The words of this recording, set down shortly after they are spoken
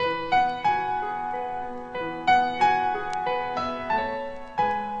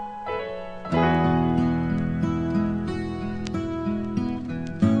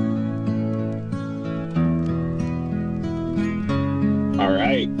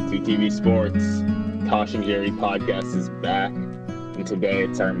2TV Sports, Tosh and Jerry podcast is back, and today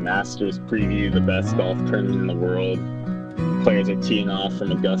it's our Masters preview, the best golf tournament in the world. Players are teeing off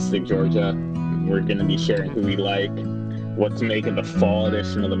from Augusta, Georgia. We're going to be sharing who we like, what to make of the fall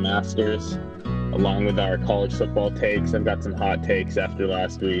edition of the Masters, along with our college football takes. I've got some hot takes after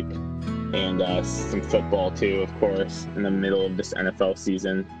last week, and some football too, of course, in the middle of this NFL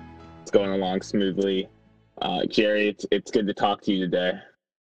season. It's going along smoothly. Jerry, it's good to talk to you today.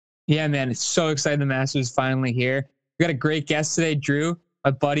 Yeah, man, it's so exciting the Masters is finally here. We got a great guest today, Drew,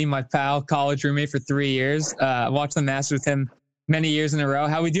 my buddy, my pal, college roommate for 3 years. I watched the Masters with him many years in a row.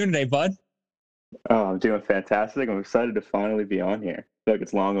 How we doing today, bud? Oh, I'm doing fantastic. I'm excited to finally be on here. I feel like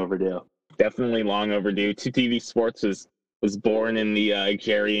it's long overdue. Definitely long overdue. 2TV Sports was born in the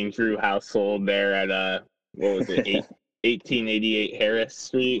Jerry and Drew household there at what was it, 1888 Harris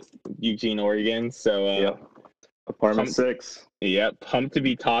Street, Eugene, Oregon. So yep. Apartment 6. Yep, pumped to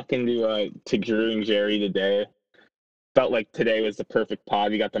be talking to Drew and Jerry today. Felt like today was the perfect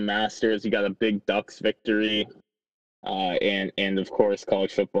pod. You got the Masters, you got a big Ducks victory, and of course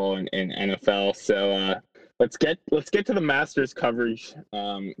college football and NFL. So let's get to the Masters coverage.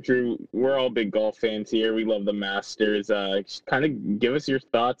 Drew, we're all big golf fans here. We love the Masters. Kind of give us your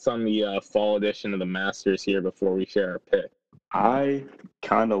thoughts on the fall edition of the Masters here before we share our pick. I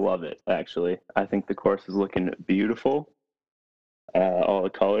kind of love it, actually. I think the course is looking beautiful. All the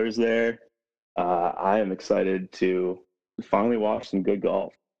colors there. I am excited to finally watch some good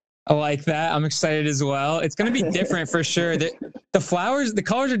golf. I like that. I'm excited as well. It's going to be different for sure. The flowers, the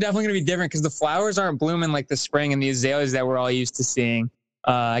colors are definitely going to be different because the flowers aren't blooming like the spring and the azaleas that we're all used to seeing.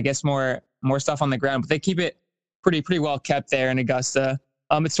 I guess more stuff on the ground, but they keep it pretty well kept there in Augusta.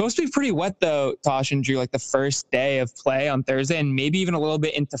 It's supposed to be pretty wet though, Tosh and Drew, like the first day of play on Thursday and maybe even a little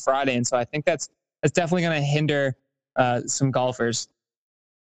bit into Friday. And so I think that's definitely going to hinder some golfers.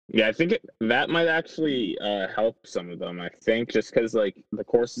 Yeah, I think that might actually help some of them. I think just because like the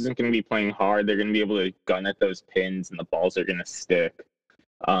course isn't going to be playing hard, they're going to be able to gun at those pins and the balls are going to stick.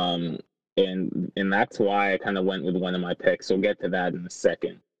 And that's why I kind of went with one of my picks. We'll get to that in a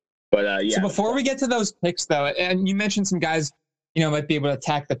second. But yeah. So before we get to those picks though, and you mentioned some guys, might be able to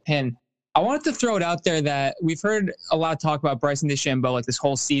attack the pin. I wanted to throw it out there that we've heard a lot of talk about Bryson DeChambeau like this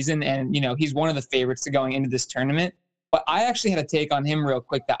whole season, and he's one of the favorites to going into this tournament. But I actually had a take on him real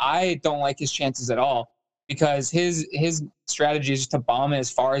quick that I don't like his chances at all because his strategy is just to bomb it as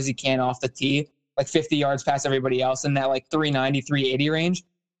far as he can off the tee, like 50 yards past everybody else in that like 390, 380 range.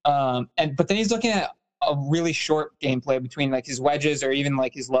 But then he's looking at a really short gameplay between like his wedges or even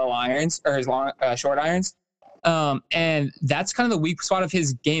like his low irons or his long short irons. And that's kind of the weak spot of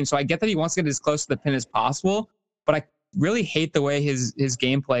his game. So I get that he wants to get as close to the pin as possible, but I really hate the way his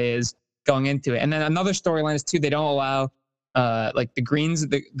gameplay is going into it. And then another storyline is too, they don't allow like the greens,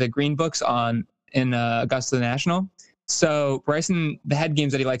 the green books in Augusta National. So Bryson, the head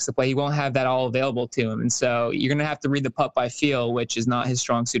games that he likes to play, he won't have that all available to him. And so you're going to have to read the putt by feel, which is not his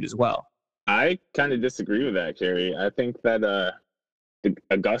strong suit as well. I kind of disagree with that, Jerry. I think that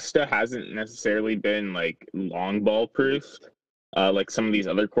Augusta hasn't necessarily been like long ball proofed, like some of these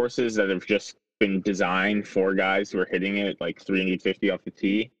other courses that have just been designed for guys who are hitting it like 350 off the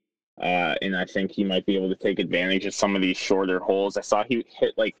tee. And I think he might be able to take advantage of some of these shorter holes. I saw he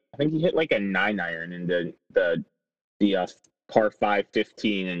hit like a 9-iron in the par 5,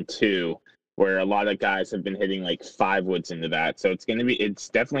 15 and 2, where a lot of guys have been hitting like 5 woods into that. So it's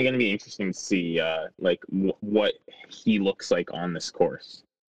definitely going to be interesting to see what he looks like on this course.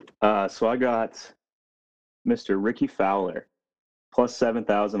 So I got Mr. Ricky Fowler, plus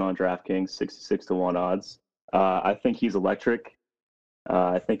 7,000 on DraftKings, 66-1 odds. I think he's electric.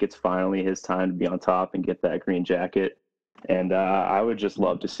 I think it's finally his time to be on top and get that green jacket. And I would just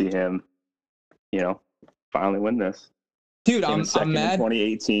love to see him, finally win this. Dude, I'm mad. In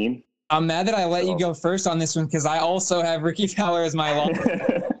 2018. I'm mad that I let you go first on this one because I also have Ricky Fowler as my lock.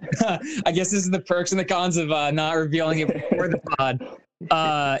 I guess this is the perks and the cons of not revealing it before the pod.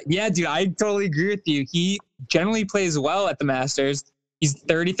 Yeah, dude, I totally agree with you. He generally plays well at the Masters. He's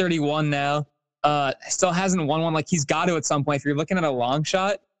 30-31 now. Still hasn't won one. Like he's got to at some point. If you're looking at a long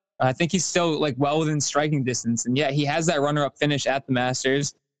shot, I think he's still like well within striking distance. And yeah, he has that runner-up finish at the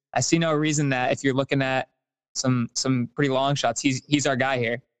Masters. I see no reason that if you're looking at some pretty long shots, he's our guy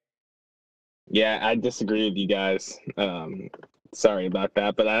here. Yeah, I disagree with you guys. Sorry about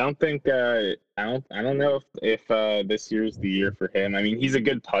that, but I don't think I don't know if this year's the year for him. I mean, he's a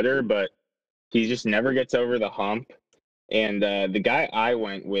good putter, but he just never gets over the hump. And the guy I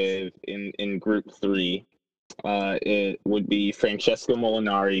went with in Group 3, it would be Francesco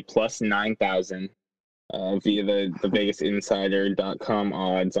Molinari plus 9,000. via the VegasInsider.com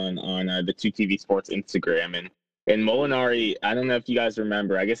odds on the 2TV Sports Instagram. And Molinari, I don't know if you guys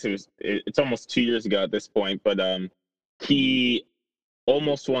remember. I guess it's almost 2 years ago at this point, but he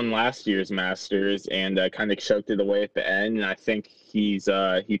almost won last year's Masters and kind of choked it away at the end. And I think he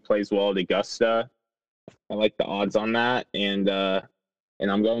plays well at Augusta. I like the odds on that, and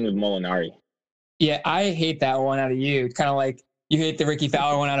I'm going with Molinari. Yeah, I hate that one out of you. Kind of like you hate the Ricky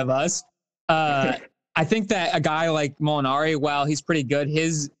Fowler one out of us. I think that a guy like Molinari, while he's pretty good,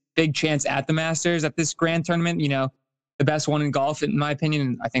 his big chance at the Masters, at this grand tournament, the best one in golf, in my opinion,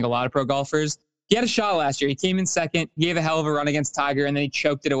 and I think a lot of pro golfers, he had a shot last year. He came in second, he gave a hell of a run against Tiger, and then he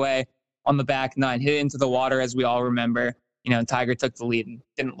choked it away on the back nine, hit it into the water, as we all remember. Tiger took the lead and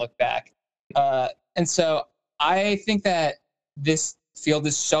didn't look back. And so I think that this field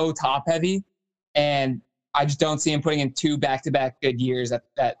is so top heavy, and I just don't see him putting in 2 back-to-back good years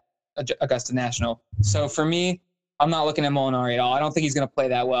at Augusta National. So for me, I'm not looking at Molinari at all. I don't think he's going to play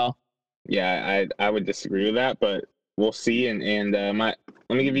that well. Yeah, I would disagree with that, but we'll see. And let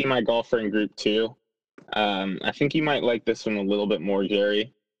me give you my golfer in Group 2. I think you might like this one a little bit more,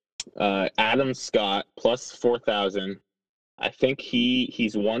 Jerry. Adam Scott plus 4,000. I think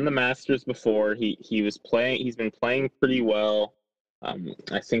he's won the Masters before. He's been playing pretty well.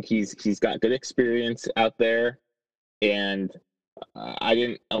 I think he's got good experience out there, and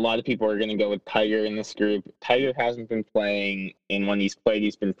a lot of people are going to go with Tiger in this group. Tiger hasn't been playing, and when he's played,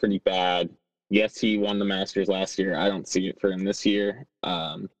 he's been pretty bad. Yes, he won the Masters last year. I don't see it for him this year.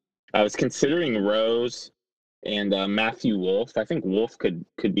 I was considering Rose and Matthew Wolff. I think Wolff could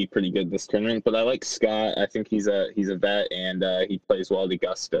be pretty good this tournament, but I like Scott. I think he's a vet, and he plays well at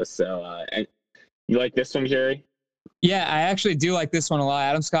Augusta. So, and you like this one, Jerry? Yeah, I actually do like this one a lot.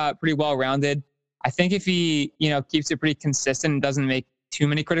 Adam Scott, pretty well-rounded. I think if he, keeps it pretty consistent and doesn't make too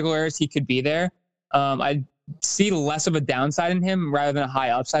many critical errors, he could be there. I see less of a downside in him rather than a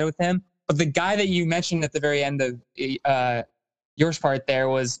high upside with him. But the guy that you mentioned at the very end of yours part there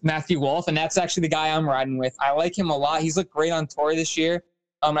was Matthew Wolff, and that's actually the guy I'm riding with. I like him a lot. He's looked great on tour this year.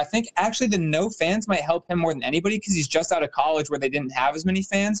 I think actually the no fans might help him more than anybody because he's just out of college where they didn't have as many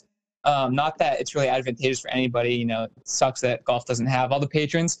fans. Not that it's really advantageous for anybody. It sucks that golf doesn't have all the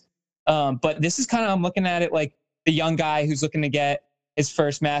patrons. But this is kind of, I'm looking at it like the young guy who's looking to get his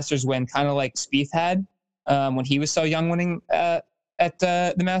first Masters win, kind of like Spieth had when he was so young winning at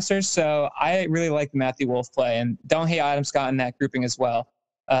the Masters. So I really like the Matthew Wolff play, and don't hate Adam Scott in that grouping as well.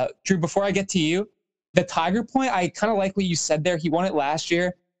 Drew, before I get to you, the Tiger point, I kind of like what you said there. He won it last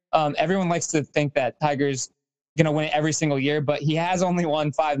year. Everyone likes to think that Tiger's going to win it every single year, but he has only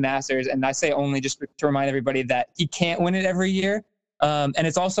won 5 Masters. And I say only just to remind everybody that he can't win it every year. And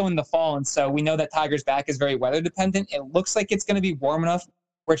it's also in the fall. And so we know that Tiger's back is very weather dependent. It looks like it's going to be warm enough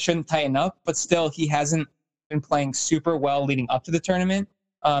where it shouldn't tighten up, but still he hasn't been playing super well leading up to the tournament.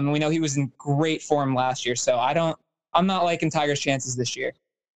 We know he was in great form last year. So I'm not liking Tiger's chances this year.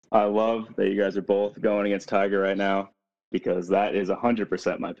 I love that you guys are both going against Tiger right now because that is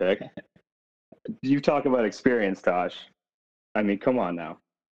 100% my pick. You talk about experience, Tosh. I mean, come on now.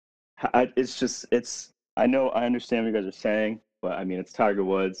 I know, I understand what you guys are saying, but I mean, it's Tiger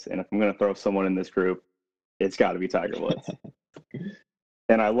Woods. And if I'm going to throw someone in this group, it's got to be Tiger Woods.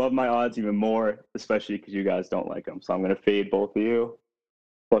 And I love my odds even more, especially because you guys don't like them. So I'm going to fade both of you.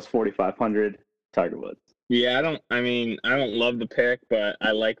 Plus 4,500, Tiger Woods. Yeah, I don't love the pick, but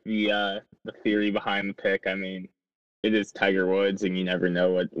I like the theory behind the pick. I mean, it is Tiger Woods, and you never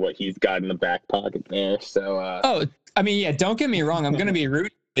know what he's got in the back pocket there. So, don't get me wrong. I'm going to be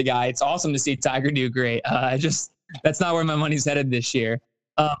rooting for the guy. It's awesome to see Tiger do great. That's not where my money's headed this year.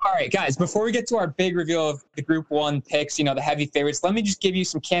 All right, guys, before we get to our big reveal of the Group 1 picks, the heavy favorites, let me just give you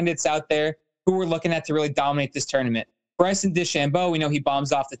some candidates out there who we're looking at to really dominate this tournament. Bryson DeChambeau, we know he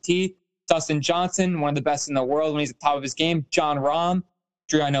bombs off the tee. Dustin Johnson, one of the best in the world when he's at the top of his game. Jon Rahm.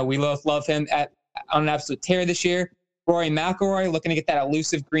 Drew, I know we both love him on an absolute tear this year. Rory McIlroy looking to get that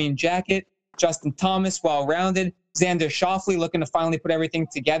elusive green jacket. Justin Thomas, well-rounded. Xander Schauffele looking to finally put everything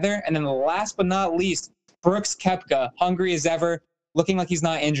together. And then last but not least, Brooks Koepka, hungry as ever, looking like he's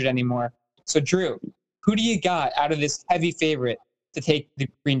not injured anymore. So, Drew, who do you got out of this heavy favorite to take the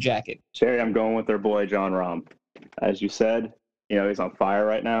green jacket? Sherry, I'm going with their boy, Jon Rahm. As you said, he's on fire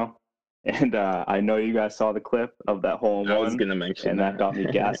right now. And I know you guys saw the clip of that hole in one. I was going to mention that got me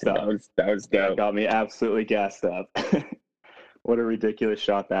gassed up. that was dope. That got me absolutely gassed up. What a ridiculous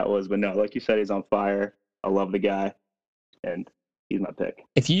shot that was. But no, like you said, he's on fire. I love the guy. And he's my pick.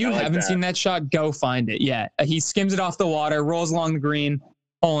 If you haven't seen that shot, go find it. Yeah, he skims it off the water, rolls along the green,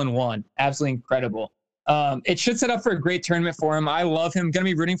 hole in one. Absolutely incredible. It should set up for a great tournament for him. I love him. Going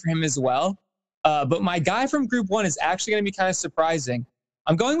to be rooting for him as well. But my guy from Group 1 is actually going to be kind of surprising.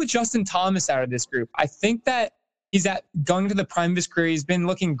 I'm going with Justin Thomas out of this group. I think that he's going to the prime of his career. He's been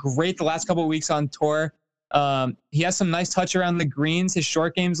looking great the last couple of weeks on tour. He has some nice touch around the greens. His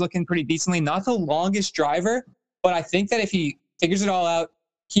short game's looking pretty decently. Not the longest driver, but I think that if he figures it all out,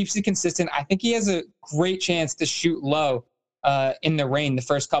 keeps it consistent, I think he has a great chance to shoot low in the rain the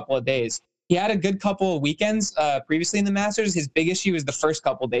first couple of days. He had a good couple of weekends previously in the Masters. His big issue was the first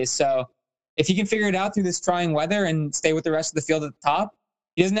couple of days. So if he can figure it out through this trying weather and stay with the rest of the field at the top,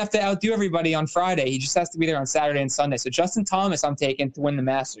 he doesn't have to outdo everybody on Friday. He just has to be there on Saturday and Sunday. So Justin Thomas, I'm taking to win the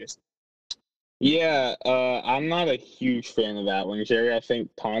Masters. Yeah, I'm not a huge fan of that one, Jerry. I think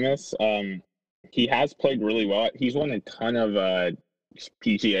Thomas, he has played really well. He's won a ton of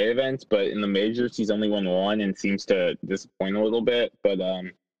PGA events, but in the majors, he's only won one and seems to disappoint a little bit. But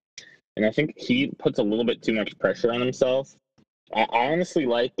and I think he puts a little bit too much pressure on himself. I honestly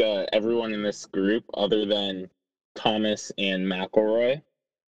like everyone in this group other than Thomas and McIlroy.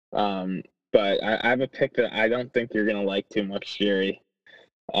 But I have a pick that I don't think you're gonna like too much, Jerry.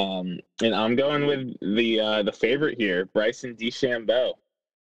 And I'm going with the favorite here, Bryson DeChambeau.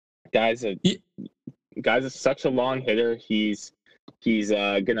 Guy's such a long hitter. He's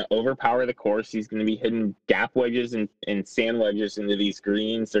gonna overpower the course. He's gonna be hitting gap wedges and sand wedges into these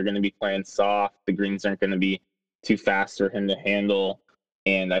greens. They're gonna be playing soft. The greens aren't gonna be too fast for him to handle.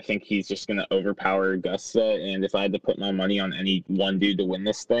 And I think he's just going to overpower Augusta. And if I had to put my money on any one dude to win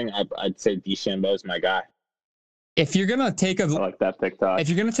this thing, I'd say DeChambeau is my guy. If you're going to take I like that pick, Todd. If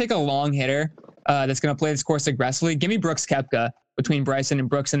you're going to take a long hitter that's going to play this course aggressively, give me Brooks Koepka between Bryson and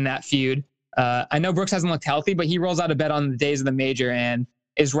Brooks in that feud. I know Brooks hasn't looked healthy, but he rolls out of bed on the days of the major and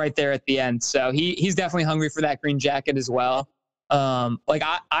is right there at the end. So he's definitely hungry for that green jacket as well.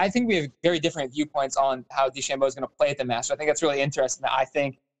 I think we have very different viewpoints on how DeChambeau is going to play at the Masters. I think that's really interesting. I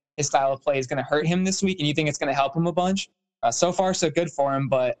think his style of play is going to hurt him this week, and you think it's going to help him a bunch. So far, so good for him.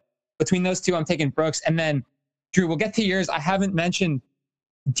 But between those two, I'm taking Brooks. And then, Drew, we'll get to yours. I haven't mentioned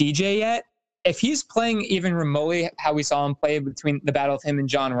DJ yet. If he's playing even remotely how we saw him play between the battle of him and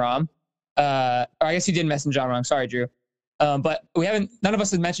Jon Rahm, or I guess you did mention Jon Rahm. Sorry, Drew. But none of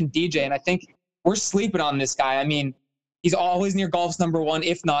us have mentioned DJ, and I think we're sleeping on this guy. I mean, he's always near golf's number one,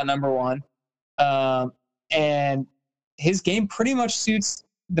 if not number one. And his game pretty much suits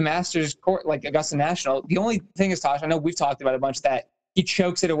the Masters court, like Augusta National. The only thing is, Tosh, I know we've talked about it a bunch, that he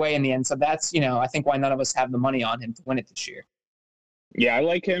chokes it away in the end. So that's, I think why none of us have the money on him to win it this year. Yeah, I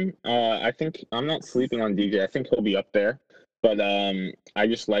like him. I think I'm not sleeping on DJ. I think he'll be up there. But I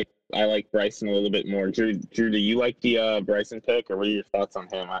like Bryson a little bit more. Drew, do you like the Bryson pick, or what are your thoughts on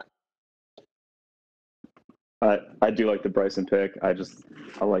him? I do like the Bryson pick. I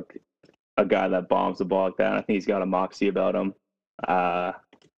like a guy that bombs the ball like that. I think he's got a moxie about him.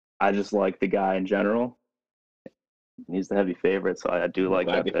 I just like the guy in general. He's the heavy favorite, so I do like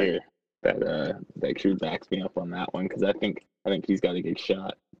that pick. Hear that Drew backs me up on that one, because I think he's got a good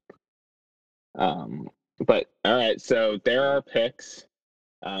shot. But all right, so there are picks.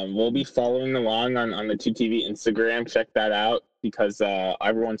 We'll be following along on the 2TV Instagram. Check that out, because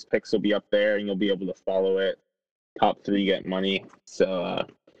everyone's picks will be up there, and you'll be able to follow it. Top 3 get money, so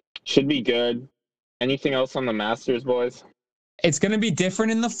should be good. Anything else on the Masters, boys? It's going to be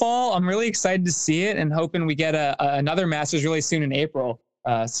different in the fall. I'm really excited to see it, and hoping we get another Masters really soon in April,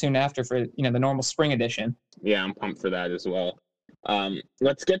 soon after for the normal spring edition. Yeah, I'm pumped for that as well.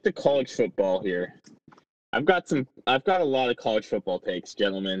 Let's get to college football here. I've got a lot of college football takes,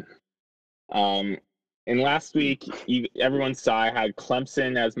 gentlemen. And last week, everyone saw I had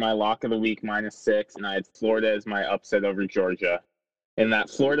Clemson as my lock of the week -6, and I had Florida as my upset over Georgia. And that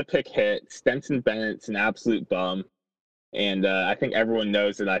Florida pick hit. Stetson Bennett's an absolute bum. And I think everyone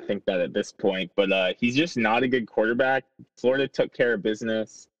knows that I think that at this point. But he's just not a good quarterback. Florida took care of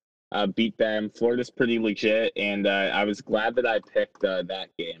business, beat them. Florida's pretty legit, and I was glad that I picked that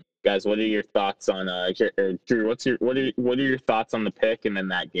game. Guys, what are your thoughts on Drew? What are your thoughts on the pick and then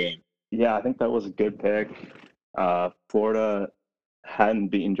that game? Yeah, I think that was a good pick. Florida hadn't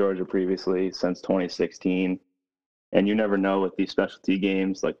beaten Georgia previously since 2016, and you never know with these specialty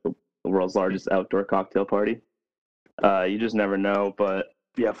games, like the world's largest outdoor cocktail party. You just never know. But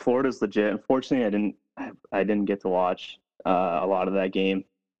yeah, Florida's legit. Unfortunately, I didn't get to watch a lot of that game,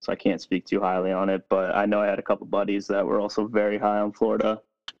 so I can't speak too highly on it. But I know I had a couple buddies that were also very high on Florida.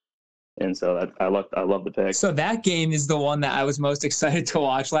 And so I love the pick. So that game is the one that I was most excited to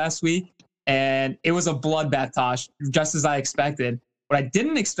watch last week. And it was a bloodbath, Tosh, just as I expected. What I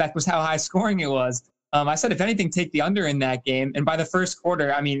didn't expect was how high scoring it was. I said, if anything, take the under in that game. And by the first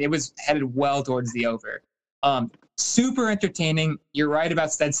quarter, I mean, it was headed well towards the over. Super entertaining. You're right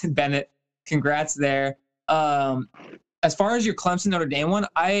about Stetson Bennett. congrats there. As far as your Clemson Notre Dame one,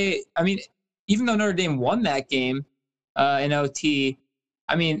 I mean, even though Notre Dame won that game in OT,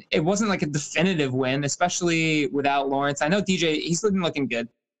 I mean, it wasn't like a definitive win, especially without Lawrence. I know DJ, he's looking good.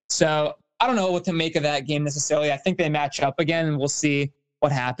 So I don't know what to make of that game necessarily. I think they match up again, and we'll see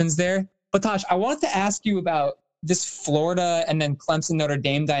what happens there. But Tosh, I wanted to ask you about this Florida and then Clemson Notre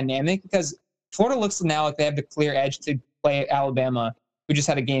Dame dynamic, because Florida looks now like they have the clear edge to play Alabama, who just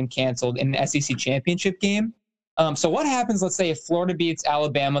had a game canceled in the SEC championship game. So what happens, let's say, if Florida beats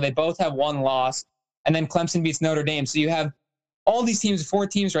Alabama, they both have one loss, and then Clemson beats Notre Dame. So you have all these teams, 4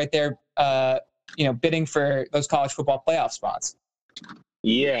 teams right there, bidding for those college football playoff spots.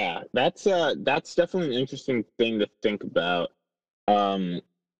 Yeah, that's definitely an interesting thing to think about.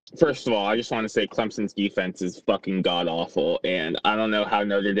 First of all, I just want to say Clemson's defense is fucking god-awful, and I don't know how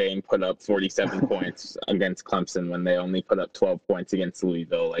Notre Dame put up 47 points against Clemson when they only put up 12 points against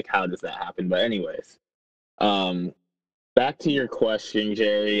Louisville. Like, how does that happen? But anyways, back to your question,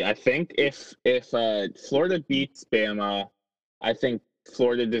 Jerry. I think if Florida beats Bama, I think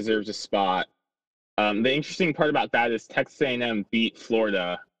Florida deserves a spot. The interesting part about that is Texas A&M beat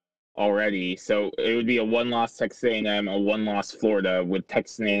Florida already, so it would be a 1-loss Texas A&M, a 1-loss Florida, with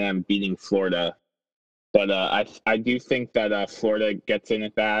Texas A&M beating Florida. But I do think that Florida gets in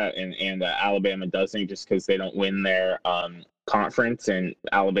at that, and Alabama doesn't, just because they don't win their conference, and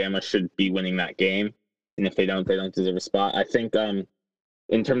Alabama should be winning that game. And if they don't deserve a spot. I think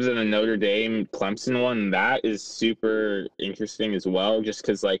in terms of the Notre Dame Clemson one, that is super interesting as well, just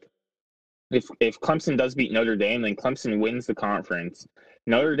because like if Clemson does beat Notre Dame, then Clemson wins the conference.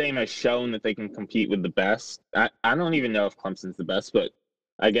 Notre Dame has shown that they can compete with the best. I don't even know if Clemson's the best, but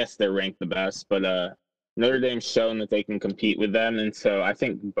I guess they're ranked the best. But Notre Dame's shown that they can compete with them, and so I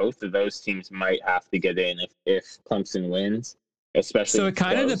think both of those teams might have to get in if Clemson wins. Especially so it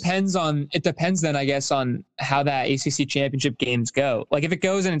kind of depends then, I guess, on how that ACC championship games go. Like if it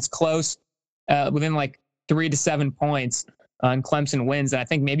goes and it's close within like 3 to 7 points and Clemson wins, then I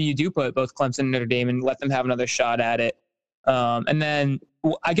think maybe you do put both Clemson and Notre Dame and let them have another shot at it. And then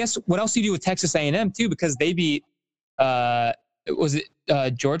I guess what else do you do with Texas A&M too, because they beat was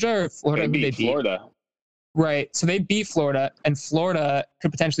it Georgia or Florida? They beat Florida. Right. So they beat Florida, and Florida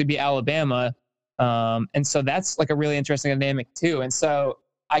could potentially beat Alabama. And so that's like a really interesting dynamic too. And so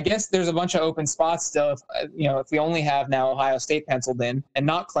I guess there's a bunch of open spots still. If we only have now Ohio State penciled in and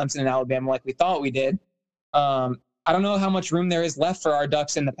not Clemson and Alabama like we thought we did, I don't know how much room there is left for our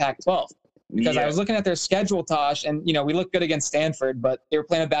Ducks in the Pac-12, because I was looking at their schedule, Tosh, and we look good against Stanford, but they were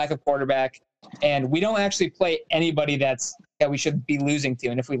playing a backup quarterback, and we don't actually play anybody that we should be losing to.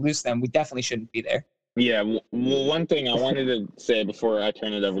 And if we lose them, we definitely shouldn't be there. Yeah. Well, one thing I wanted to say before I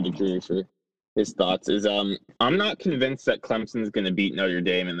turn it over to Drew for his thoughts is I'm not convinced that Clemson's going to beat Notre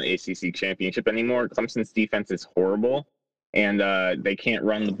Dame in the ACC championship anymore. Clemson's defense is horrible, and they can't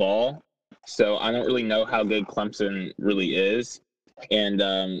run the ball. So I don't really know how good Clemson really is. And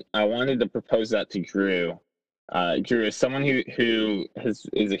I wanted to propose that to Drew. Drew, as someone who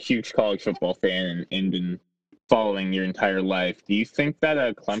is a huge college football fan and been following your entire life, do you think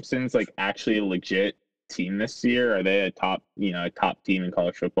that Clemson's like actually a legit team this year? Are they a top team in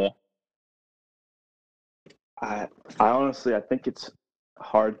college football? I honestly, I think it's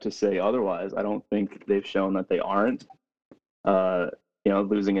hard to say otherwise. I don't think they've shown that they aren't.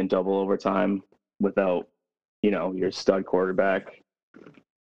 Losing in double overtime without, your stud quarterback,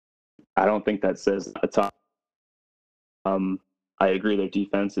 I don't think that says a top. I agree their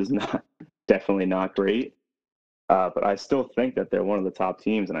defense is definitely not great, but I still think that they're one of the top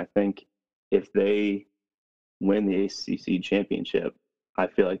teams, and I think if they win the ACC championship, I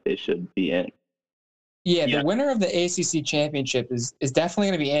feel like they should be in. Yeah, the winner of the ACC championship is definitely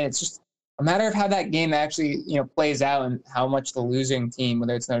going to be in. It's just a matter of how that game actually, plays out and how much the losing team,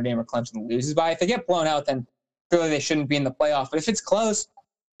 whether it's Notre Dame or Clemson, loses by. If they get blown out, then clearly they shouldn't be in the playoff. But if it's close,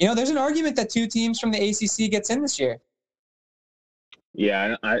 there's an argument that 2 teams from the ACC gets in this year.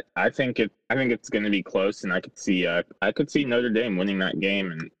 Yeah, I think it's going to be close, and I could see Notre Dame winning that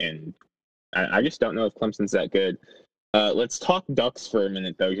game, and I just don't know if Clemson's that good. Let's talk Ducks for a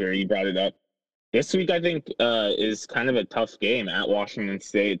minute, though. Here, you brought it up. This week, I think, is kind of a tough game at Washington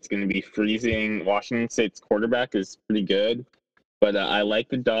State. It's going to be freezing. Washington State's quarterback is pretty good, but I like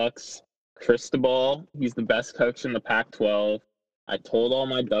the Ducks. Cristobal, he's the best coach in the Pac-12. I told all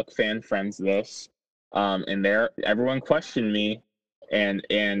my Duck fan friends this, and everyone questioned me, and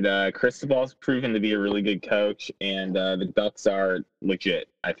Cristobal's proven to be a really good coach, and the Ducks are legit,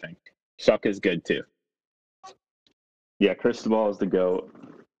 I think. Shuck is good, too. Yeah, Cristobal is the GOAT.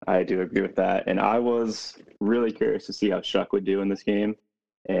 I do agree with that. And I was really curious to see how Shuck would do in this game.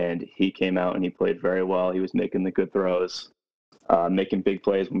 and he came out and he played very well. He was making the good throws, making big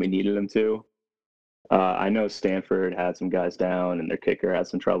plays when we needed him to. I know Stanford had some guys down and their kicker had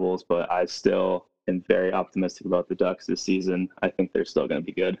some troubles, but I still am very optimistic about the Ducks this season. I think they're still going to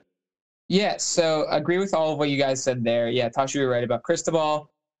be good. Yeah, so I agree with all of what you guys said there. Yeah, Tasha, you were right about Cristobal.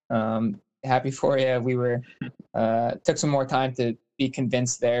 Happy for you. We were took some more time to be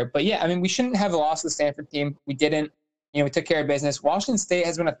convinced there. But yeah, I mean, we shouldn't have lost the Stanford team. We didn't. We took care of business. Washington State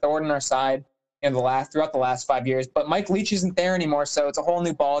has been a thorn in our side throughout the last 5 years. But Mike Leach isn't there anymore, so it's a whole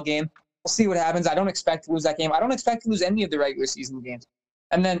new ball game. We'll see what happens. I don't expect to lose that game. I don't expect to lose any of the regular season games.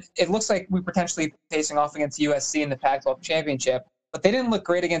 And then it looks like we're potentially facing off against USC in the Pac-12 championship. But they didn't look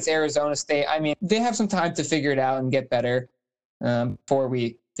great against Arizona State. I mean, they have some time to figure it out and get better before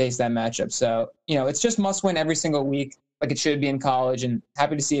we face that matchup. So, it's just must win every single week like it should be in college, and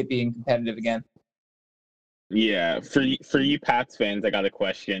happy to see it being competitive again. Yeah, for you Pats fans, I got a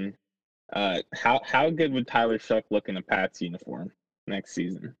question. How good would Tyler Shough look in a Pats uniform next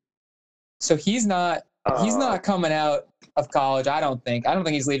season? So he's not coming out of college. I don't think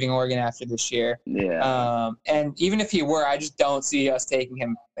he's leaving Oregon after this year. Yeah. And even if he were, I just don't see us taking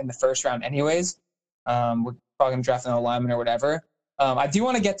him in the first round anyways. We're probably going to draft an alignment or whatever. I do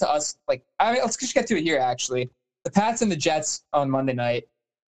want to get to us. Let's just get to it here, actually. The Pats and the Jets on Monday night.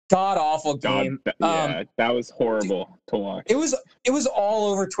 God-awful game. That was horrible to watch. It was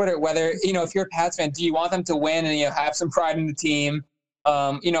all over Twitter, whether, if you're a Pats fan, do you want them to win and, have some pride in the team?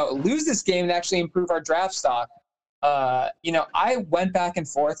 Lose this game and actually improve our draft stock. I went back and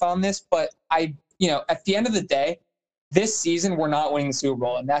forth on this, but at the end of the day, this season we're not winning the Super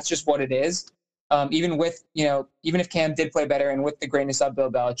Bowl, and that's just what it is. Even if Cam did play better and with the greatness of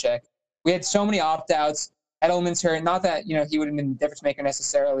Bill Belichick, we had so many opt-outs. Edelman's hurt. Not that, he would have been the difference maker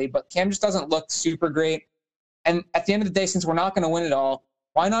necessarily, but Cam just doesn't look super great. And at the end of the day, since we're not going to win it all,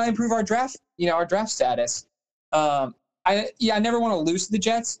 why not improve our draft status? I never want to lose to the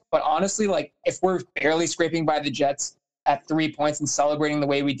Jets, but honestly, if we're barely scraping by the Jets at 3 points and celebrating the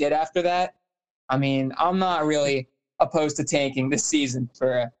way we did after that, I mean, I'm not really opposed to tanking this season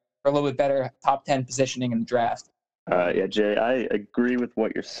for a little bit better top 10 positioning in the draft. Yeah, Jay, I agree with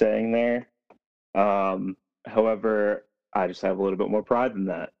what you're saying there. However, I just have a little bit more pride than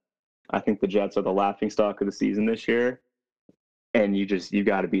that. I think the Jets are the laughingstock of the season this year, and you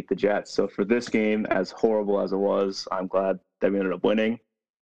got to beat the Jets. So for this game, as horrible as it was, I'm glad that we ended up winning,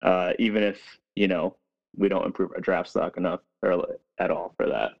 even if, we don't improve our draft stock enough at all for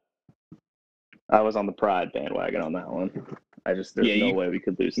that. I was on the pride bandwagon on that one. There's no way we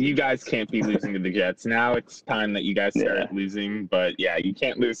could lose. You guys can't be losing to the Jets. Now it's time that you guys start losing. But yeah, you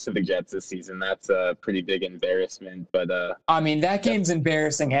can't lose to the Jets this season. That's a pretty big embarrassment. But I mean, that game's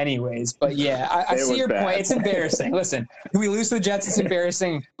embarrassing anyways. But yeah, I see your point. It's embarrassing. Listen, if we lose to the Jets, it's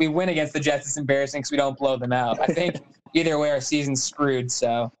embarrassing. We win against the Jets, it's embarrassing because we don't blow them out. I think either way, our season's screwed.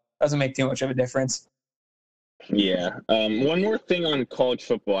 So it doesn't make too much of a difference. Yeah. One more thing on college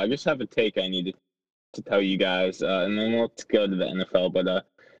football. I just have a take I need to tell you guys, and then we'll go to the NFL. But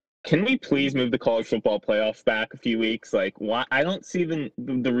can we please move the college football playoffs back a few weeks? Why? I don't see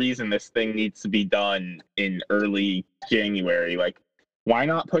the reason this thing needs to be done in early January. Why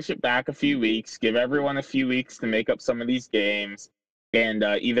not push it back a few weeks? Give everyone a few weeks to make up some of these games, and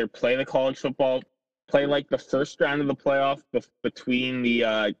either play the college football, play the first round of the playoff between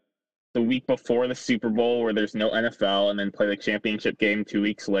the week before the Super Bowl where there's no NFL, and then play the championship game 2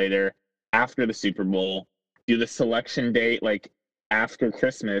 weeks later after the Super Bowl, do the selection date after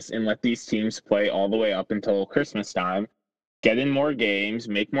Christmas, and let these teams play all the way up until Christmas time, get in more games,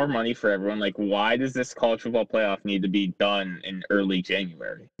 make more money for everyone. Why does this college football playoff need to be done in early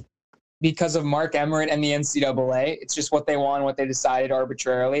January? Because of Mark Emmert and the NCAA. It's just what they want, what they decided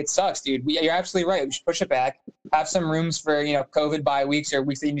arbitrarily. It sucks, dude. You're absolutely right. We should push it back. Have some rooms for, COVID bye weeks or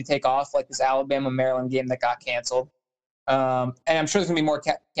weeks that you need to take off, like this Alabama-Maryland game that got canceled. And I'm sure there's going to be more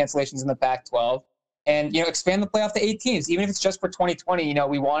cancellations in the Pac-12. And, expand the playoff to 8 teams. Even if it's just for 2020,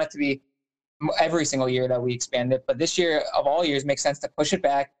 we want it to be every single year that we expand it. But this year, of all years, makes sense to push it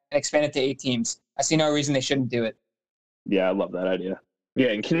back and expand it to 8 teams. I see no reason they shouldn't do it. Yeah, I love that idea. Yeah,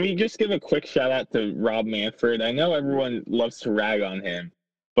 and can we just give a quick shout out to Rob Manfred? I know everyone loves to rag on him,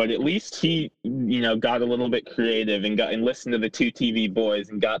 but at least he, got a little bit creative and listened to the 2 TV boys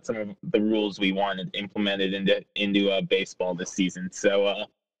and got some of the rules we wanted implemented into baseball this season. So,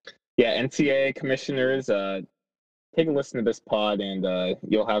 NCAA commissioners, take a listen to this pod and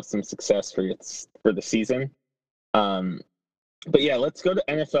you'll have some success for the season. But yeah, let's go to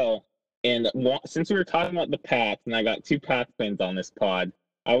NFL. And since we were talking about the Pats, and I got 2 Pats fans on this pod,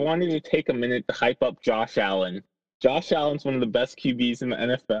 I wanted to take a minute to hype up Josh Allen Josh Allen's one of the best QBs in the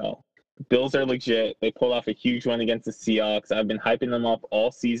NFL. The Bills are legit. They pulled off a huge win against the Seahawks. I've been hyping them up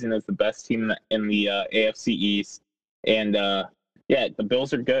all season as the best team in the AFC East. And yeah, the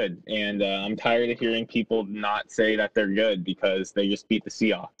Bills are good. And I'm tired of hearing people not say that they're good because they just beat the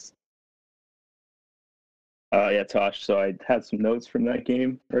Seahawks. Yeah, Tosh. So I had some notes from that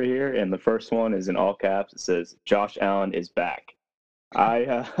game right here, and the first one is in all caps. It says, "Josh Allen is back."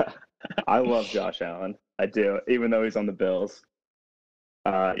 I I love Josh Allen. I do, even though he's on the Bills.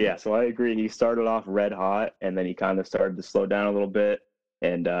 Yeah, so I agree. He started off red hot, and then he kind of started to slow down a little bit.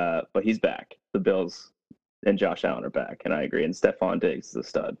 And but he's back. The Bills and Josh Allen are back, and I agree. And Stephon Diggs is a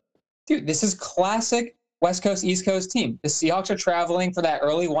stud. Dude, this is classic West Coast, East Coast team. The Seahawks are traveling for that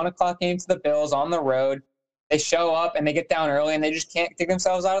early 1 o'clock game to the Bills on the road. They show up and they get down early and they just can't dig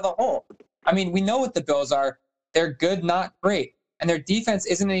themselves out of the hole. I mean, we know what the Bills are. They're good, not great. And their defense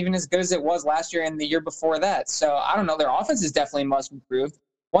isn't even as good as it was last year and the year before that. So I don't know. Their offense is definitely much improved.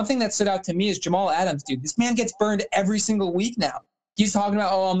 One thing that stood out to me is Jamal Adams, dude. This man gets burned every single week now. He's talking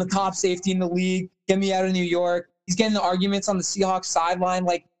about, oh, I'm the top safety in the league. Get me out of New York. He's getting the arguments on the Seahawks sideline.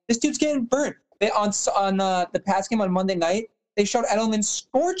 Like, this dude's getting burnt. On the Pats game on Monday night, they showed Edelman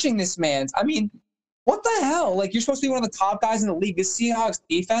scorching this man. I mean, what the hell? Like, you're supposed to be one of the top guys in the league. This Seahawks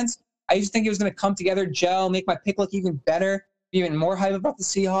defense, I used to think it was going to come together, gel, make my pick look even better, be even more hype about the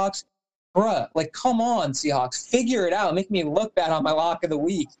Seahawks. Bruh, like, come on, Seahawks. Figure it out. Make me look bad on my lock of the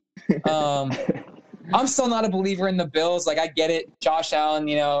week. I'm still not a believer in the Bills. Like, I get it. Josh Allen,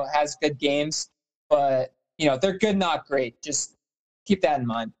 has good games. But, they're good, not great. Just keep that in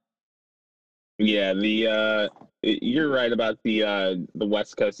mind. Yeah, you're right about the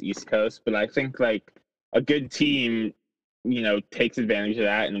West Coast, East Coast, but I think like a good team, takes advantage of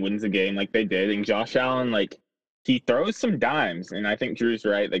that and wins the game like they did. And Josh Allen, like, he throws some dimes, and I think Drew's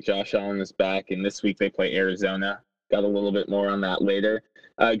right that Josh Allen is back. And this week they play Arizona. Got a little bit more on that later.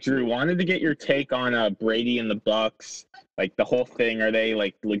 Drew, wanted to get your take on Brady and the Bucks, like the whole thing. Are they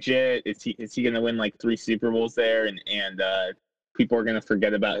like legit? Is he going to win like 3 Super Bowls there? And people are going to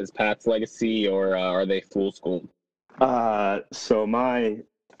forget about his Pats legacy, or are they fool's gold? So my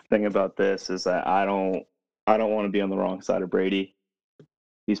thing about this is that I don't want to be on the wrong side of Brady.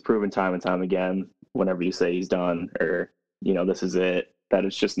 He's proven time and time again, whenever you say he's done or, this is it, that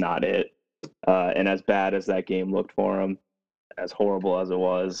it's just not it. And as bad as that game looked for him, as horrible as it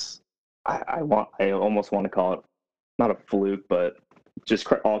was, I almost want to call it not a fluke, but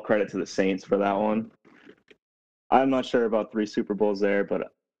just all credit to the Saints for that one. I'm not sure about 3 Super Bowls there,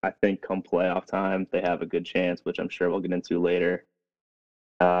 but I think come playoff time, they have a good chance, which I'm sure we'll get into later.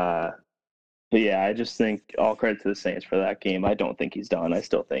 But yeah, I just think all credit to the Saints for that game. I don't think he's done. I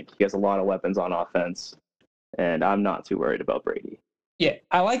still think he has a lot of weapons on offense, and I'm not too worried about Brady. Yeah,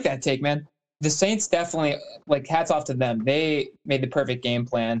 I like that take, man. The Saints definitely, like, hats off to them. They made the perfect game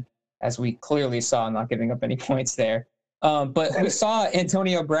plan, as we clearly saw, not giving up any points there. But we saw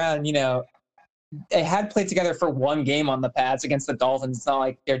Antonio Brown, they had played together for 1 game on the Pats against the Dolphins. It's not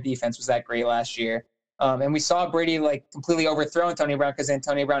like their defense was that great last year. And we saw Brady, like, completely overthrow Antonio Brown because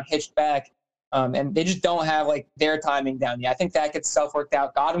Antonio Brown hitched back. And they just don't have, like, their timing down yet. I think that gets self-worked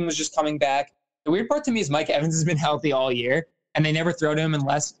out. Godwin was just coming back. The weird part to me is Mike Evans has been healthy all year, and they never throw to him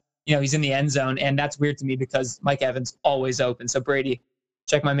unless, he's in the end zone. And that's weird to me because Mike Evans always open. So, Brady,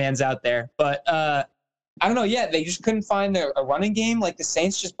 check my man's out there. But I don't know yet. They just couldn't find a running game. Like, the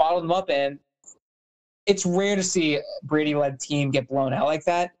Saints just bottled them up, and it's rare to see a Brady-led team get blown out like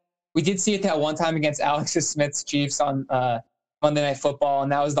that. We did see it that one time against Alex Smith's Chiefs on Monday Night Football,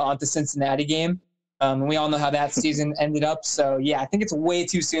 and that was the on to Cincinnati game. And we all know how that season ended up. So, yeah, I think it's way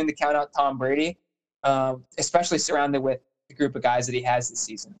too soon to count out Tom Brady, especially surrounded with the group of guys that he has this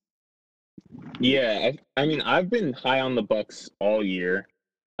season. Yeah, I mean, I've been high on the Bucks all year.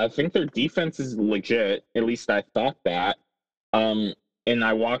 I think their defense is legit. At least I thought that. And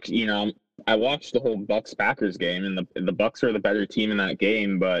I watched the whole Bucks-Packers game, and the Bucks are the better team in that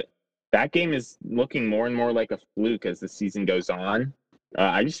game, but that game is looking more and more like a fluke as the season goes on.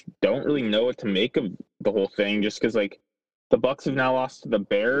 I just don't really know what to make of the whole thing, just because, like, the Bucks have now lost to the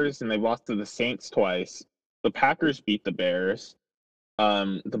Bears, and they've lost to the Saints twice. The Packers beat the Bears.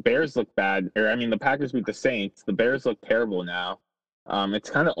 The Bears look bad. The Packers beat the Saints. The Bears look terrible now. It's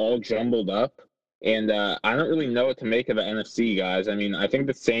kind of all jumbled up. And I don't really know what to make of the NFC, guys. I mean, I think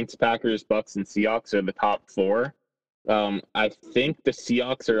the Saints, Packers, Bucks, and Seahawks are the top 4. I think the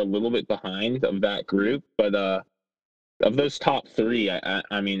Seahawks are a little bit behind of that group, but of those top 3,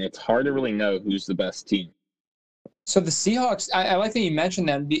 I mean, it's hard to really know who's the best team. So the Seahawks, I like that you mentioned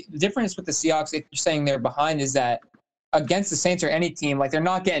them. The difference with the Seahawks, if you're saying they're behind, is that against the Saints or any team, like, they're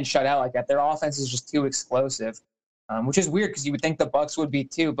not getting shut out like that. Their offense is just too explosive. which is weird because you would think the Bucks would be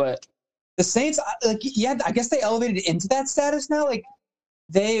too. But the Saints, I guess they elevated into that status now. Like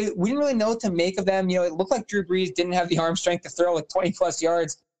we didn't really know what to make of them. It looked like Drew Brees didn't have the arm strength to throw like 20+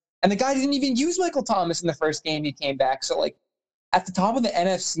 yards, and the guy didn't even use Michael Thomas in the first game he came back. So like at the top of the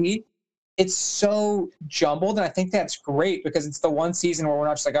NFC, it's so jumbled, and I think that's great because it's the one season where we're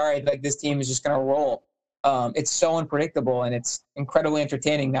not just like, all right, like this team is just going to roll. It's so unpredictable, and it's incredibly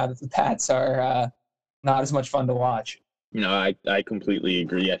entertaining now that the Pats are not as much fun to watch. I completely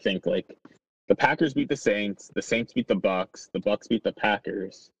agree. I think like the Packers beat the Saints beat the Bucks beat the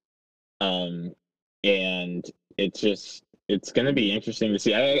Packers, and it's going to be interesting to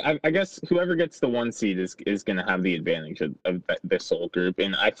see. I guess whoever gets the 1 seed is going to have the advantage of this whole group,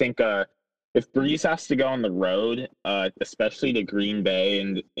 and I think if Brees has to go on the road, especially to Green Bay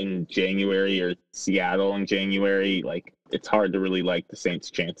in January or Seattle in January, like it's hard to really like the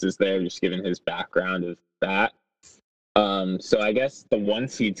Saints' chances there, just given his background of that. So I guess the 1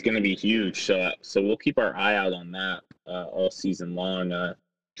 seed's going to be huge. So we'll keep our eye out on that all season long.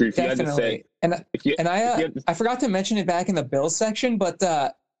 Drew, if Definitely. I forgot to mention it back in the Bills section, but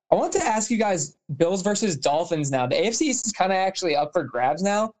I want to ask you guys, Bills versus Dolphins now. The AFC East is kind of actually up for grabs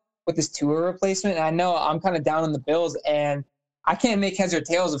now with this Tua replacement. And I know I'm kind of down on the Bills, and I can't make heads or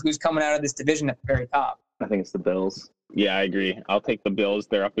tails of who's coming out of this division at the very top. I think it's the Bills. Yeah, I agree. I'll take the Bills.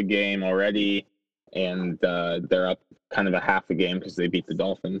 They're up a game already, and they're up kind of a half a game because they beat the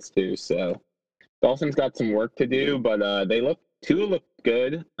Dolphins too. So Dolphins got some work to do, but Tua looked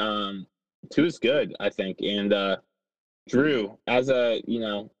good. Tua's good, I think. And Drew, as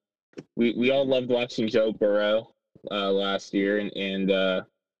we all loved watching Joe Burrow last year, and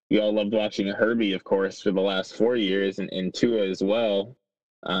we all loved watching Herbie, of course, for the last 4 years, and Tua as well.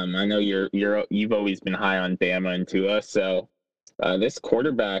 I know you've always been high on Bama and Tua, so this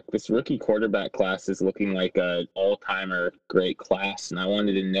rookie quarterback class is looking like an all-timer great class, and I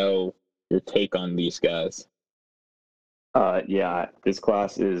wanted to know your take on these guys. Yeah, this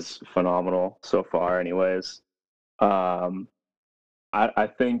class is phenomenal so far anyways. I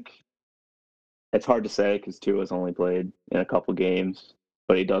think it's hard to say because Tua's only played in a couple games,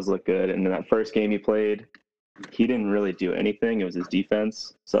 but he does look good. And in that first game he played, he didn't really do anything. It was his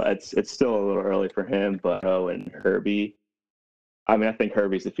defense. So it's still a little early for him, but and Herbie, I mean, I think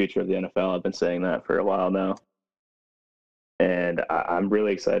Herbie's the future of the NFL. I've been saying that for a while now. And I'm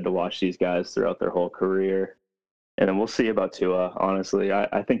really excited to watch these guys throughout their whole career. And then we'll see about Tua, honestly.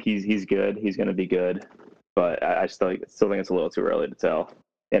 I think he's good. He's going to be good. But I still think it's a little too early to tell,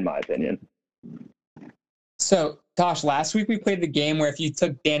 in my opinion. So, Tosh, last week we played the game where if you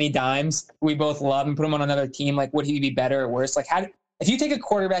took Danny Dimes, we both love, and put him on another team, like would he be better or worse? Like, if you take a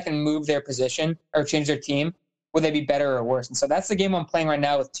quarterback and move their position or change their team, would they be better or worse? And so that's the game I'm playing right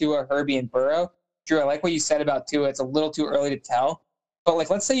now with Tua, Herbie, and Burrow. Drew, I like what you said about Tua. It's a little too early to tell. But, like,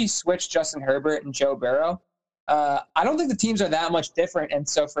 let's say you switch Justin Herbert and Joe Burrow. I don't think the teams are that much different. And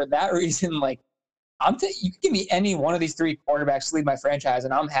so for that reason, like, you can give me any one of these three quarterbacks to lead my franchise,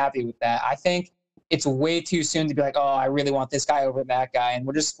 and I'm happy with that. I think it's way too soon to be like, oh, I really want this guy over that guy, and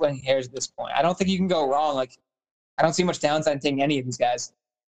we're just splitting hairs at this point. I don't think you can go wrong. Like, I don't see much downside in taking any of these guys.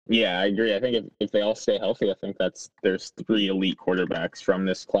 Yeah, I agree. I think if they all stay healthy, I think there's 3 elite quarterbacks from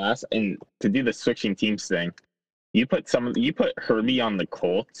this class. And to do the switching teams thing, you put Herbie on the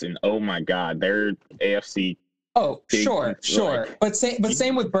Colts, and oh my God, they're AFC. Oh, sure. Like, but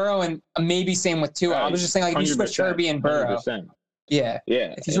same with Burrow, and maybe same with Tua. I was just saying, like, if you switch Herbie and Burrow. 100%. Yeah.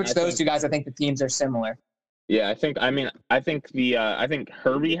 If you switch those two guys, I think the teams are similar. Yeah, I think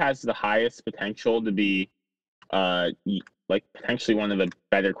Herbie has the highest potential to be like potentially one of the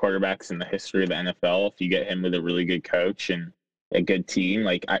better quarterbacks in the history of the NFL if you get him with a really good coach and a good team.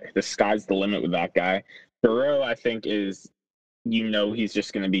 Like, the sky's the limit with that guy. Burrow, I think, is, he's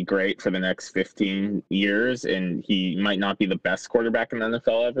just going to be great for the next 15 years, and he might not be the best quarterback in the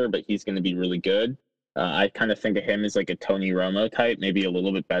NFL ever, but he's going to be really good. I kind of think of him as like a Tony Romo type, maybe a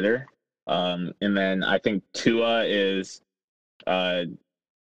little bit better. And then I think Tua is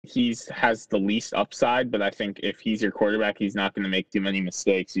has the least upside, but I think if he's your quarterback, he's not going to make too many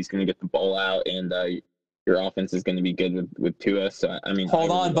mistakes. He's going to get the ball out, and your offense is going to be good with Tua. So I mean,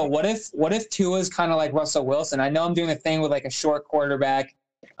 hold on, but what if Tua's kind of like Russell Wilson? I know I'm doing a thing with like a short quarterback,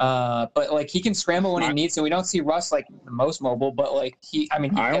 but like he can scramble when he needs to. We don't see Russ like the most mobile, but like he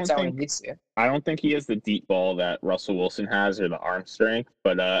gets out when he needs to. I don't think he has the deep ball that Russell Wilson has or the arm strength,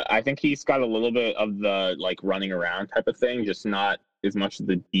 but I think he's got a little bit of the like running around type of thing, just not as much of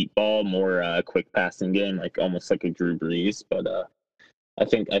the deep ball, more quick passing game, like almost like a Drew Brees. But I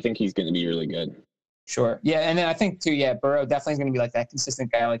think he's going to be really good. Sure. Yeah, and then I think too, Burrow definitely is going to be like that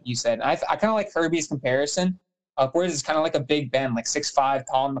consistent guy, like you said. I kind of like Herbie's comparison. upwards. It's kind of like a Big Ben, like 6'5",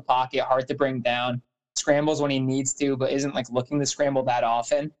 tall in the pocket, hard to bring down, scrambles when he needs to, but isn't like looking to scramble that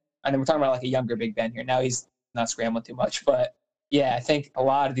often. And then we're talking about like a younger Big Ben here. Now he's not scrambling too much, but yeah, I think a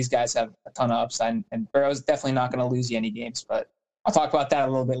lot of these guys have a ton of upside, and Burrow's definitely not going to lose you any games, but I'll talk about that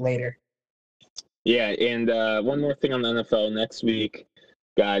a little bit later. Yeah, and one more thing on the NFL next week,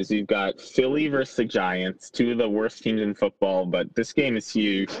 guys. We've got Philly versus the Giants, two of the worst teams in football, but this game is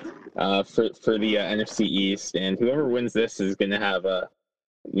huge for the NFC East, and whoever wins this is going to have a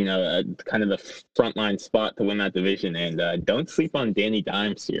kind of the frontline spot to win that division. And don't sleep on Danny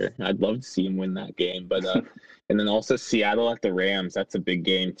Dimes here. I'd love to see him win that game, but and then also Seattle at the Rams. That's a big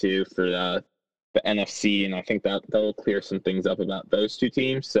game too for the NFC, and I think that'll clear some things up about those two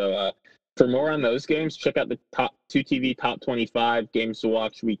teams. So. For more on those games, check out the top 2TV Top 25 games to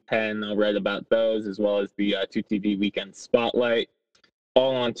watch Week 10. I'll write about those as well as the 2TV Weekend Spotlight,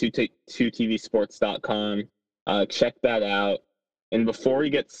 all on 2tvsports.com. Check that out. And before we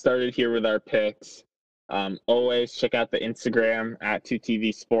get started here with our picks, always check out the Instagram at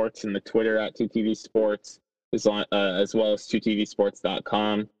 2TV Sports and the Twitter at 2TV Sports, as well as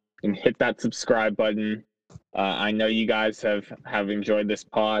 2tvsports.com. And hit that subscribe button. I know you guys have enjoyed this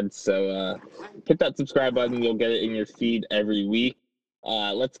pod, so hit that subscribe button. You'll get it in your feed every week.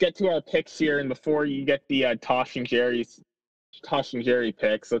 Let's get to our picks here, and before you get the Tosh and Jerry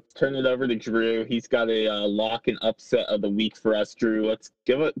picks, let's turn it over to Drew. He's got a lock and upset of the week for us. Drew, let's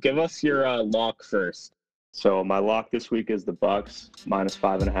give us your lock first. So my lock this week is the Bucks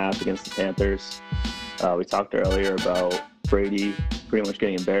 -5.5 against the Panthers. We talked earlier about Brady pretty much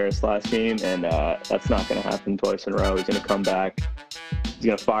getting embarrassed last game, and that's not going to happen twice in a row. He's going to come back. He's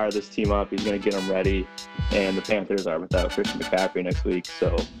going to fire this team up. He's going to get them ready. And the Panthers are without Christian McCaffrey next week.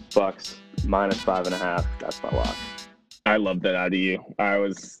 So Bucks -5.5. That's my lock. I love that out of you. I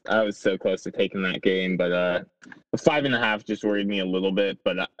was so close to taking that game, but the 5.5 just worried me a little bit.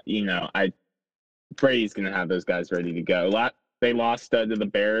 But Brady's going to have those guys ready to go. They lost to the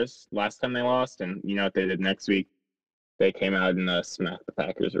Bears last time they lost, and you know what they did next week? They came out and smacked the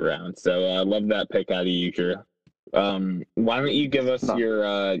Packers around. So I love that pick out of you, Drew. Why don't you give us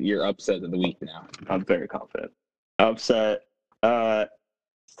your upset of the week now? I'm very confident. Upset.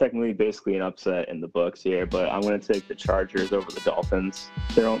 It's technically basically an upset in the books here, but I'm going to take the Chargers over the Dolphins.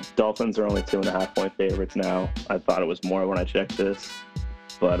 Dolphins are only 2.5-point favorites now. I thought it was more when I checked this,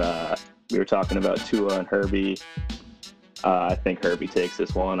 but we were talking about Tua and Herbie. I think Herbie takes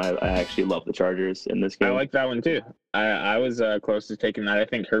this one. I actually love the Chargers in this game. I like that one too. I was close to taking that. I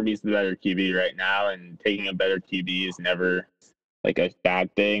think Herbie's the better QB right now, and taking a better QB is never like a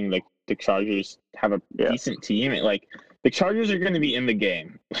bad thing. Like the Chargers have a decent team. The Chargers are going to be in the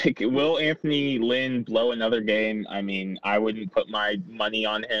game. Like, will Anthony Lynn blow another game? I mean, I wouldn't put my money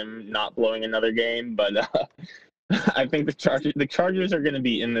on him not blowing another game, but I think the Chargers are going to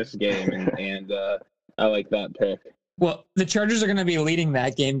be in this game, and I like that pick. Well, the Chargers are going to be leading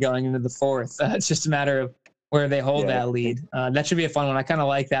that game going into the fourth. It's just a matter of where they hold that lead. That should be a fun one. I kind of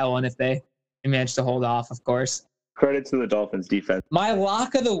like that one if they manage to hold off, of course. Credit to the Dolphins defense. My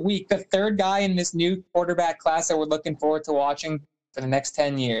lock of the week, the third guy in this new quarterback class that we're looking forward to watching for the next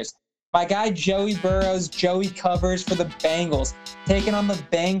 10 years. My guy, Joey Burrows. Joey covers for the Bengals, taking on the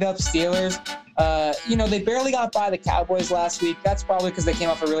banged-up Steelers. They barely got by the Cowboys last week. That's probably because they came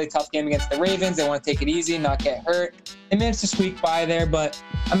off a really tough game against the Ravens. They want to take it easy and not get hurt. They managed to squeak by there, but,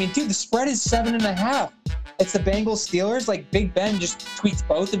 the spread is 7.5. It's the Bengals Steelers. Big Ben just tweaked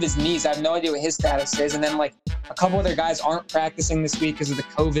both of his knees. I have no idea what his status is. And then, a couple other guys aren't practicing this week because of the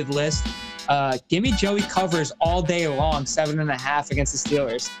COVID list. Give me Joey covers all day long, 7.5 against the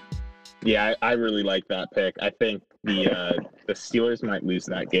Steelers. Yeah, I really like that pick. I think the Steelers might lose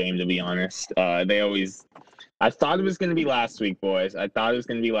that game, to be honest. I thought it was going to be last week, boys. I thought it was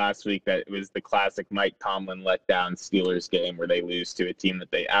going to be last week that it was the classic Mike Tomlin letdown Steelers game where they lose to a team that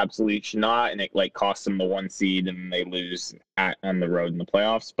they absolutely should not, and it costs them the 1 seed, and they lose on the road in the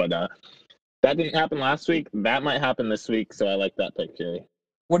playoffs. But that didn't happen last week. That might happen this week, so I like that pick, Jerry.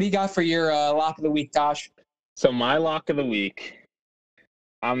 What do you got for your lock of the week, Tosh? So my lock of the week,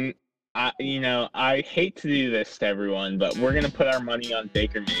 I hate to do this to everyone, but we're going to put our money on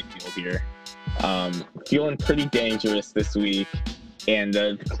Baker Mayfield here. Feeling pretty dangerous this week. And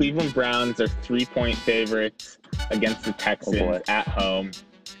the Cleveland Browns are 3-point favorites against the Texans at home.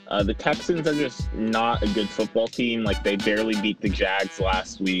 The Texans are just not a good football team. They barely beat the Jags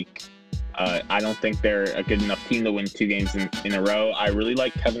last week. I don't think they're a good enough team to win 2 games in a row. I really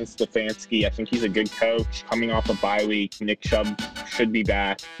like Kevin Stefanski. I think he's a good coach coming off a bye week. Nick Chubb should be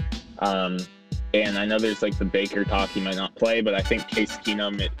back. And I know there's like the Baker talk, he might not play, but I think Case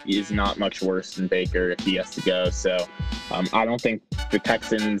Keenum is not much worse than Baker if he has to go. So I don't think the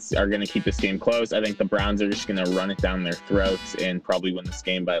Texans are going to keep this game close. I think the Browns are just going to run it down their throats and probably win this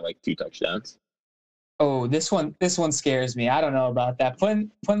game by like 2 touchdowns. Oh, this one scares me. I don't know about that.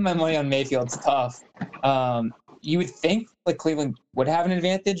 Putting my money on Mayfield's tough. You would think like Cleveland would have an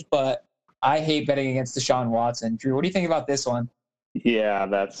advantage, but I hate betting against Deshaun Watson. Drew, what do you think about this one? Yeah,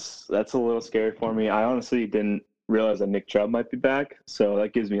 that's a little scary for me. I honestly didn't realize that Nick Chubb might be back, so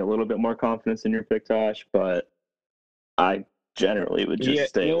that gives me a little bit more confidence in your pick, Tosh. But I generally would just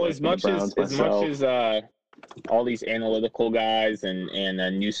stay away from the Browns myself. As much as all these analytical guys and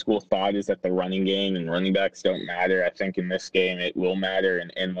a new school thought is that the running game and running backs don't matter, I think in this game it will matter.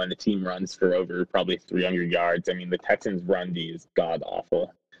 And when the team runs for over probably 300 yards, I mean, the Texans' run D is god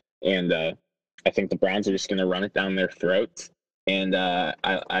awful, and I think the Browns are just going to run it down their throats. And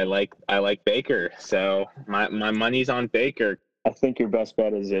I like Baker, so my money's on Baker. I think your best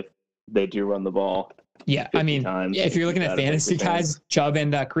bet is if they do run the ball. Yeah, I mean, if you're looking at fantasy guys, Chubb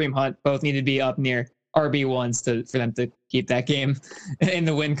and Kareem Hunt both need to be up near RB1s for them to keep that game in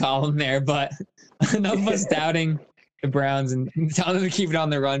the win column there. But enough of us doubting the Browns and telling them to keep it on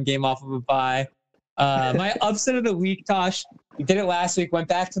the run game off of a bye. My upset of the week, Tosh, we did it last week, went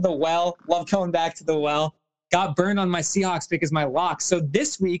back to the well. Love going back to the well. Got burned on my Seahawks pick as my lock. So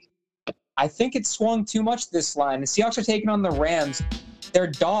this week, I think it swung too much this line. The Seahawks are taking on the Rams. They're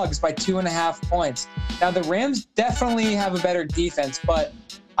dogs by 2.5 points. Now, the Rams definitely have a better defense, but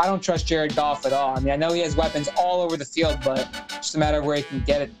I don't trust Jared Goff at all. I mean, I know he has weapons all over the field, but it's just a matter of where he can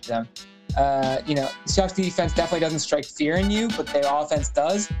get it to them. The Seahawks defense definitely doesn't strike fear in you, but their offense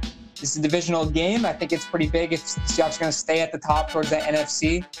does. This is a divisional game. I think it's pretty big if the Seahawks are going to stay at the top towards that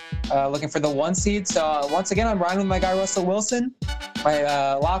NFC, looking for the 1 seed. So once again, I'm riding with my guy Russell Wilson. My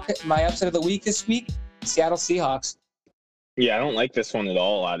upset of the week this week, Seattle Seahawks. Yeah, I don't like this one at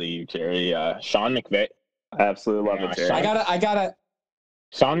all out of you, Jerry. Sean McVay. I absolutely love it, Jerry. I gotta.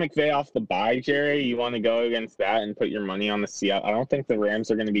 Sean McVay off the bye, Jerry. You want to go against that and put your money on the Seattle? I don't think the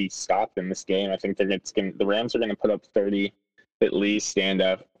Rams are going to be stopped in this game. I think the Rams are going to put up 30 at least, and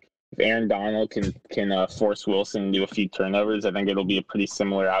if Aaron Donald can force Wilson to do a few turnovers, I think it'll be a pretty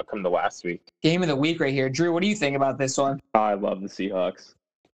similar outcome to last week. Game of the week right here. Drew, what do you think about this one? I love the Seahawks.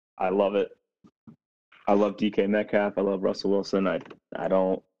 I love it. I love DK Metcalf. I love Russell Wilson. I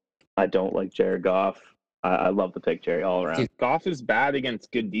don't like Jared Goff. I love the pick, Jerry, all around. Dude, Goff is bad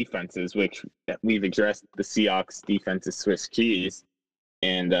against good defenses, which we've addressed the Seahawks defense is Swiss cheese.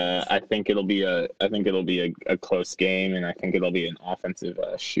 And I think it'll be a close game, and I think it'll be an offensive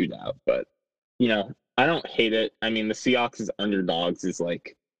shootout. But I don't hate it. I mean, the Seahawks as underdogs is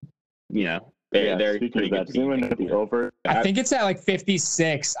like, they're pretty good. Does anyone know the over? I think it's at like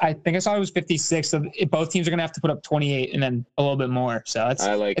 56. I think I saw it was 56. So both teams are gonna have to put up 28 and then a little bit more. So it's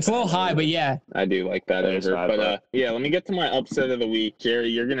a little high, but yeah, I do like that over. But let me get to my upset of the week, Jerry.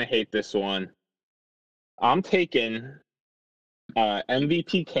 You're gonna hate this one. I'm taking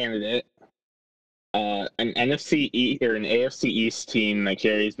MVP candidate, an NFC or an AFC East team that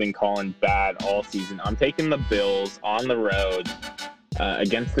Jerry's been calling bad all season. I'm taking the Bills on the road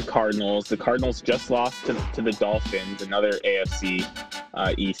against the Cardinals. The Cardinals just lost to the Dolphins, another AFC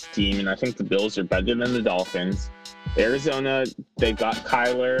East team, and I think the Bills are better than the Dolphins. Arizona, they've got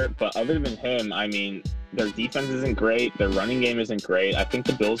Kyler, but other than him, I mean, their defense isn't great. Their running game isn't great. I think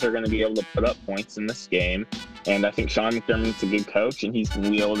the Bills are going to be able to put up points in this game. And I think Sean McDermott's a good coach, and he's going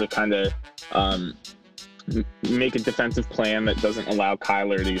to be able to kind of make a defensive plan that doesn't allow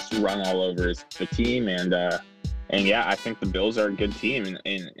Kyler to just run all over the team. And yeah, I think the Bills are a good team,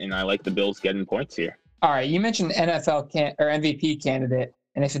 and I like the Bills getting points here. All right, you mentioned NFL or MVP candidate,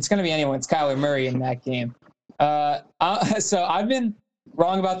 and if it's going to be anyone, it's Kyler Murray in that game. So I've been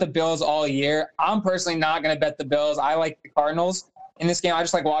wrong about the Bills all year. I'm personally not going to bet the Bills. I like the Cardinals in this game. I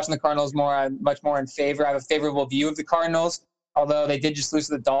just like watching the Cardinals more. I'm much more in favor. I have a favorable view of the Cardinals, although they did just lose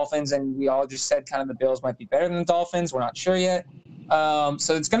to the Dolphins, and we all just said kind of the Bills might be better than the Dolphins. We're not sure yet.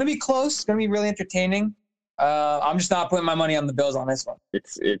 So it's going to be close. It's going to be really entertaining. I'm just not putting my money on the Bills on this one.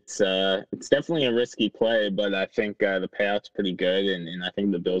 It's definitely a risky play, but I think the payout's pretty good, and I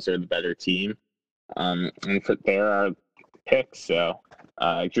think the Bills are the better team. And there are picks. So,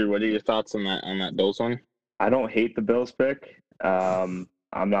 Drew, what are your thoughts on that Bills one? I don't hate the Bills pick. I'm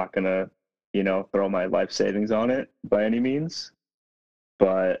not gonna, throw my life savings on it by any means,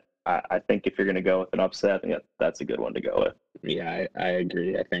 but I think if you're gonna go with an upset, I think that's a good one to go with. Yeah, I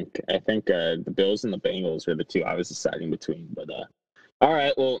agree. I think the Bills and the Bengals are the two I was deciding between. But all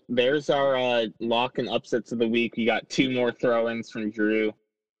right, well, there's our lock and upsets of the week. We got 2 more throw-ins from Drew.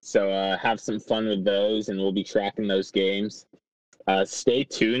 So have some fun with those, and we'll be tracking those games. Stay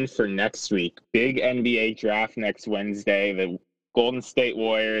tuned for next week. Big NBA draft next Wednesday. The Golden State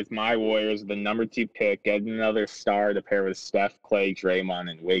Warriors, my Warriors, the number 2 pick, get another star to pair with Steph, Clay, Draymond,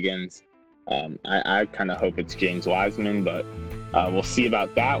 and Wiggins. I kind of hope it's James Wiseman, but we'll see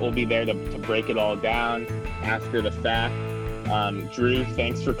about that. We'll be there to break it all down after the fact. Drew,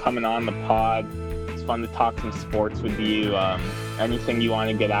 thanks for coming on the pod. It's fun to talk some sports with you. Anything you want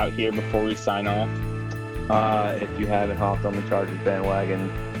to get out here before we sign off? If you haven't hopped on the Chargers bandwagon,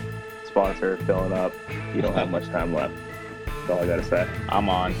 sponsor filling up, you don't have much time left. That's all I gotta say. I'm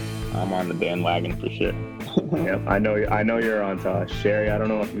on the bandwagon for sure. Yep, I know you're on, Tosh. Sherry, I don't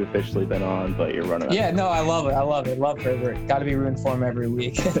know if you've officially been on, but you're running. Yeah, no, I love it. Love Herbert. Got to be rooting for him every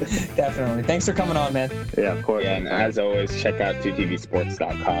week. Definitely. Thanks for coming on, man. Yeah, of course. Yeah, and as always, check out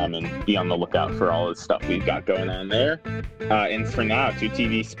 2tvsports.com and be on the lookout for all the stuff we've got going on there. And for now,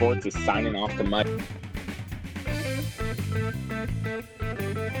 2TV Sports is signing off the mic.